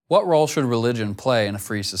What role should religion play in a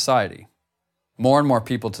free society? More and more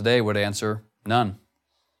people today would answer, none.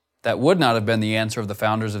 That would not have been the answer of the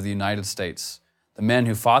founders of the United States, the men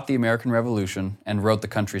who fought the American Revolution and wrote the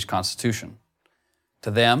country's Constitution.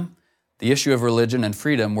 To them, the issue of religion and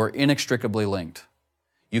freedom were inextricably linked.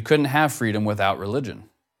 You couldn't have freedom without religion.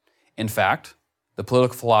 In fact, the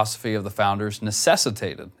political philosophy of the founders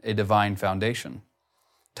necessitated a divine foundation.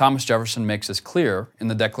 Thomas Jefferson makes this clear in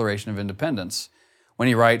the Declaration of Independence when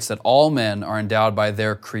he writes that all men are endowed by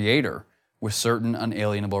their Creator with certain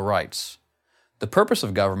unalienable rights. The purpose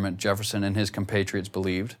of government, Jefferson and his compatriots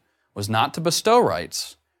believed, was not to bestow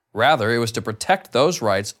rights. Rather, it was to protect those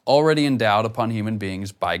rights already endowed upon human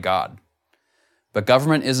beings by God. But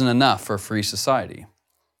government isn't enough for a free society.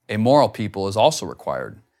 A moral people is also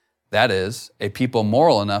required. That is, a people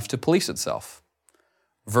moral enough to police itself.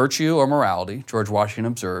 Virtue or morality, George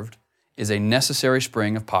Washington observed, is a necessary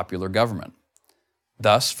spring of popular government.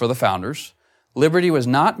 Thus, for the founders, liberty was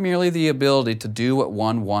not merely the ability to do what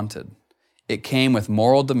one wanted. It came with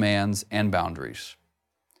moral demands and boundaries.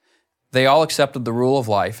 They all accepted the rule of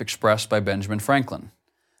life expressed by Benjamin Franklin.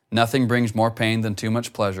 Nothing brings more pain than too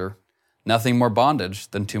much pleasure, nothing more bondage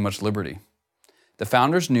than too much liberty. The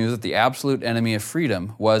founders knew that the absolute enemy of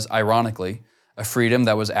freedom was, ironically, a freedom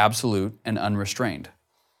that was absolute and unrestrained.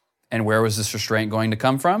 And where was this restraint going to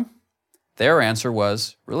come from? Their answer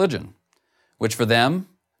was religion, which for them,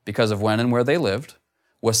 because of when and where they lived,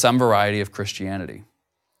 was some variety of Christianity.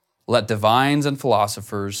 Let divines and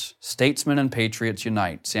philosophers, statesmen and patriots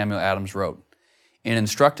unite, Samuel Adams wrote, in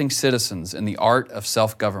instructing citizens in the art of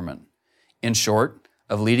self-government. In short,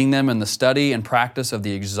 of leading them in the study and practice of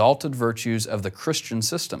the exalted virtues of the Christian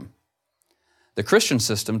system. The Christian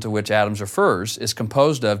system to which Adams refers is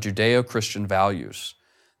composed of Judeo-Christian values,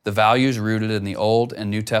 the values rooted in the Old and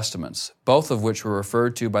New Testaments, both of which were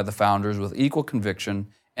referred to by the founders with equal conviction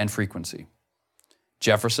and frequency.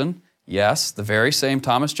 Jefferson, yes, the very same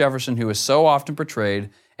Thomas Jefferson who is so often portrayed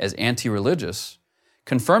as anti-religious,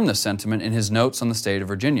 confirmed this sentiment in his notes on the state of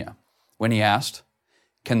Virginia, when he asked,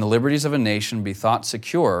 "Can the liberties of a nation be thought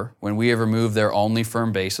secure when we have removed their only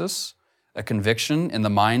firm basis, a conviction in the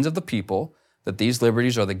minds of the people that these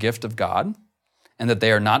liberties are the gift of God, and that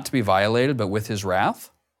they are not to be violated but with His wrath?"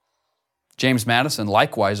 James Madison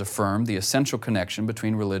likewise affirmed the essential connection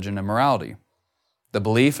between religion and morality. The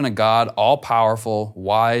belief in a God all-powerful,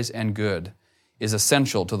 wise, and good is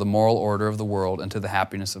essential to the moral order of the world and to the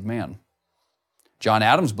happiness of man. John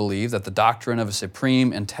Adams believed that the doctrine of a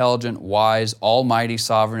supreme, intelligent, wise, almighty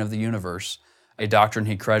sovereign of the universe, a doctrine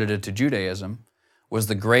he credited to Judaism, was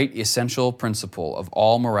the great essential principle of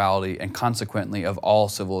all morality and consequently of all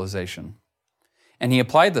civilization. And he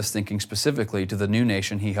applied this thinking specifically to the new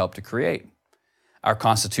nation he helped to create. Our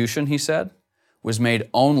Constitution, he said, was made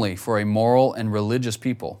only for a moral and religious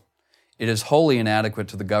people. It is wholly inadequate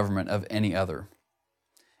to the government of any other.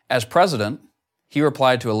 As president, he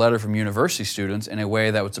replied to a letter from university students in a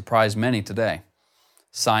way that would surprise many today.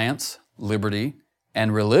 Science, liberty,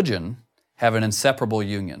 and religion have an inseparable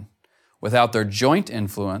union. Without their joint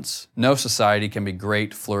influence, no society can be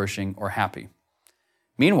great, flourishing, or happy.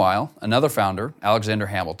 Meanwhile, another founder, Alexander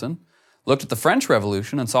Hamilton, looked at the French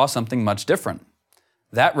Revolution and saw something much different.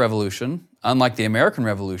 That revolution, unlike the American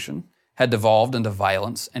Revolution, had devolved into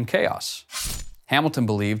violence and chaos. Hamilton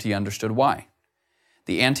believed he understood why.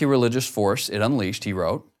 The anti-religious force it unleashed, he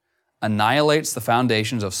wrote, annihilates the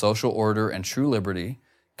foundations of social order and true liberty,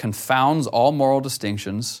 confounds all moral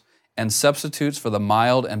distinctions, and substitutes for the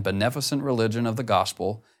mild and beneficent religion of the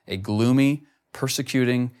gospel a gloomy,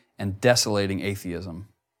 persecuting, and desolating atheism.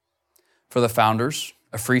 For the founders,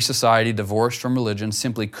 a free society divorced from religion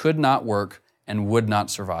simply could not work and would not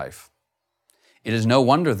survive. It is no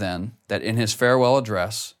wonder, then, that in his farewell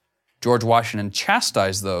address, George Washington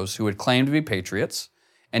chastised those who would claim to be patriots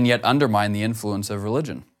and yet undermine the influence of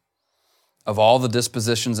religion. Of all the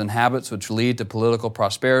dispositions and habits which lead to political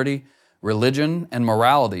prosperity, religion and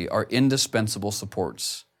morality are indispensable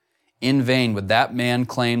supports. In vain would that man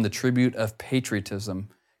claim the tribute of patriotism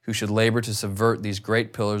who should labor to subvert these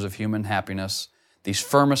great pillars of human happiness, these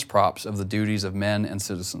firmest props of the duties of men and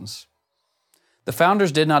citizens. The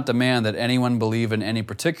founders did not demand that anyone believe in any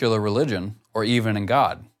particular religion or even in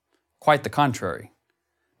God. Quite the contrary.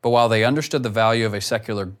 But while they understood the value of a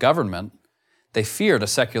secular government, they feared a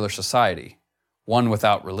secular society, one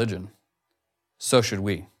without religion. So should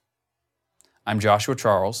we. I'm Joshua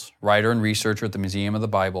Charles, writer and researcher at the Museum of the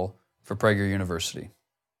Bible for Prager University.